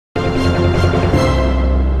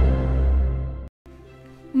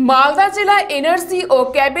মালদা জেলা এন.আর.স ও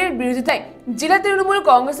ক্যাবের বিরোধিতায় জেলা তৃণমূল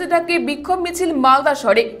কংগ্রেসের ডাকে বিক্ষোভ মিছিল মালদা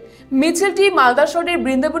শহরে। মিছিলটি মালদা শহরের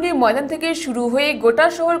বৃন্দাবনী ময়দান থেকে শুরু হয়ে গোটা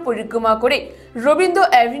শহর পরিক্রমা করে রবীন্দ্র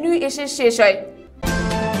অ্যাভিনিউ এসে শেষ হয়।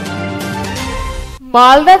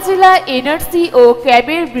 মালদা জেলা এন.আর.স ও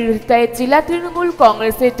ক্যাবের বিরোধিতায় জেলা তৃণমূল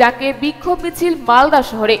কংগ্রেসের ডাকে বিক্ষোভ মিছিল মালদা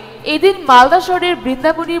শহরে। এদিন মালদা শহরের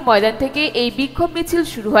বৃন্দাবনী ময়দান থেকে এই বিক্ষোভ মিছিল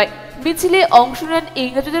শুরু হয়। মিছিলে অংশ নেন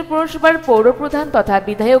ইংরেজদের পৌরসভার পৌরপ্রধান তথা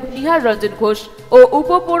বিধায়ক নিহার রঞ্জন ঘোষ ও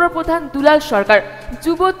উপপৌরপ্রধান দুলাল সরকার,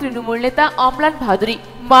 যুব তৃণমূল নেতা অম্লান ভাদুরী,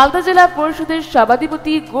 মালদা জেলা পরিষদের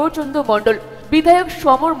সভাধিপতি গৌরচন্দ্র মণ্ডল, বিধায়ক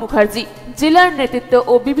সমর মুখার্জি, জেলার নেতৃত্ব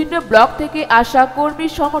ও বিভিন্ন ব্লক থেকে আসা কর্মী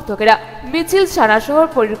সমর্থকেরা। মিছিল সারা শহর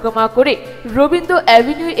পরিক্রমা করে রবীন্দ্র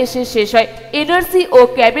অ্যাভিনিউ এসে শেষ হয়। এন.আর.স ও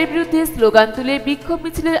ক্যাবের বিরুদ্ধে স্লোগান তুলে বিক্ষোভ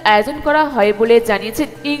মিছিলের আয়োজন করা হয় বলে জানিয়েছেন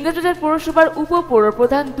ইংরেজবাজার পৌরসভার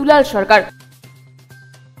উপপৌরপ্রধান দুলাল সরকার।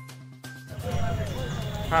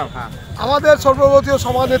 আমাদের সর্বভারতীয়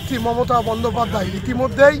সভানেত্রী মমতা বন্দ্যোপাধ্যায়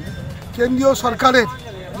ইতিমধ্যেই কেন্দ্রীয় সরকারের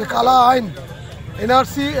যে কালা আইন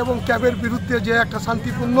এন.আর.স এবং ক্যাবের বিরুদ্ধে যে একটা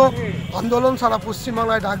শান্তিপূর্ণ আন্দোলন সারা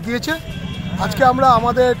পশ্চিমবাংলায় ডাক দিয়েছে। আজকে আমরা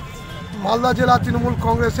আমাদের মালদা জেলা তৃণমূল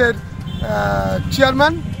কংগ্রেসের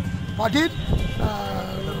চেয়ারম্যান পার্টির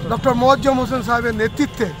ডক্টর মোয়াজ্জেম হোসেন সাহেবের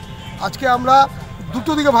নেতৃত্বে আজকে আমরা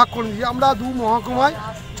দুটো দিকে ভাগ করে নিয়েছি। আমরা দু মহকুমায়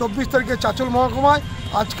 24 তারিখে চাচল মহকুমায়,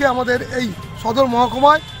 আজকে আমাদের এই সদর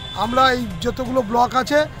মহকুমায় আমরা এই যতগুলো ব্লক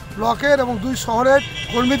আছে ব্লকের এবং দুই শহরের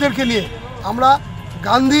কর্মীদেরকে নিয়ে আমরা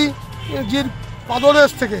গান্ধীজির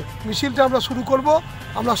পাদদেশ থেকে মিছিলটা আমরা শুরু করব।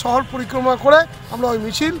 আমরা শহর পরিক্রমা করে আমরা ওই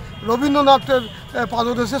মিছিল রবীন্দ্রনাথের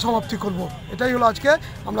পাদদেশে সমাপ্তি করব। এটাই হলো আজকে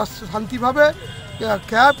আমরা শান্তিভাবে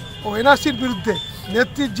ক্যাব ও এন.আর.সির বিরুদ্ধে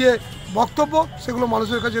নেত্রীর যে বক্তব্য সেগুলো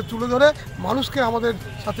মানুষের কাছে তুলে ধরে মানুষকে আমাদের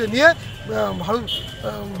সাথে নিয়ে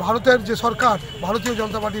ভারতের যে সরকার ভারতীয়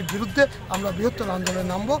জনতা পার্টির বিরুদ্ধে আমরা বৃহত্তর আন্দোলনে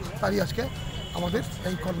নামবো। তারই আজকে আমাদের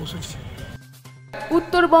এই কর্মসূচি।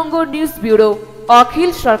 উত্তরবঙ্গ নিউজ ব্যুরো,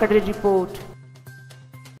 অখিল সরকারের report.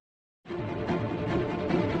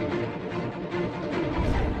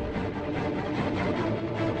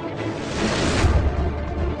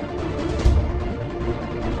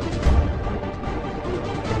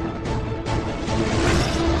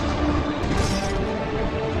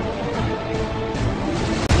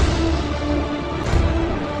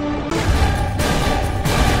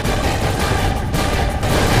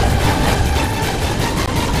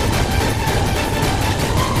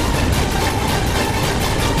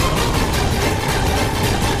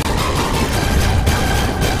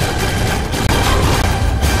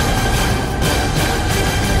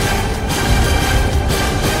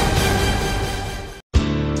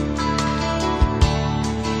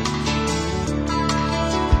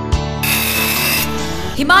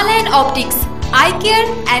 Himalayan optics, I care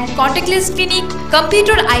and contact lens clinic,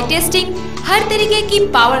 computer I testing, हर तरीके की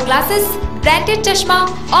पावर ग्लासेस, ब्रांडेड चश्मा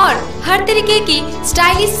और हर तरीके की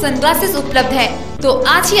स्टाइलिश सनग्लासेस उपलब्ध है। तो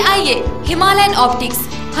आज ही आइए हिमालयन ऑप्टिक्स,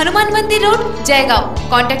 हनुमान मंदिर road, Jaigaon.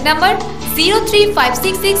 Contact number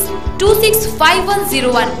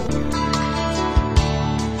 03566265101।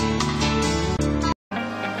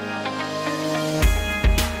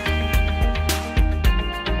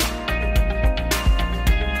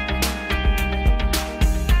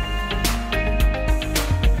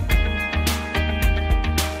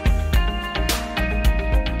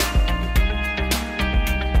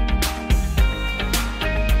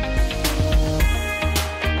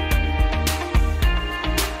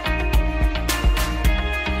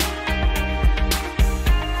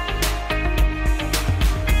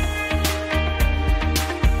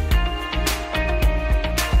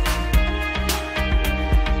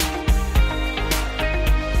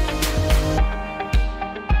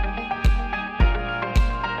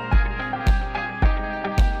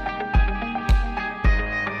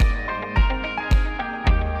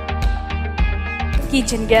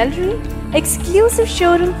 Kitchen Gallery, exclusive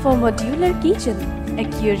showroom for modular kitchen,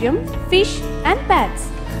 aquarium, fish and pets.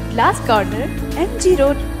 Glass Corner, MG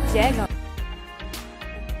Road, Jaigaon.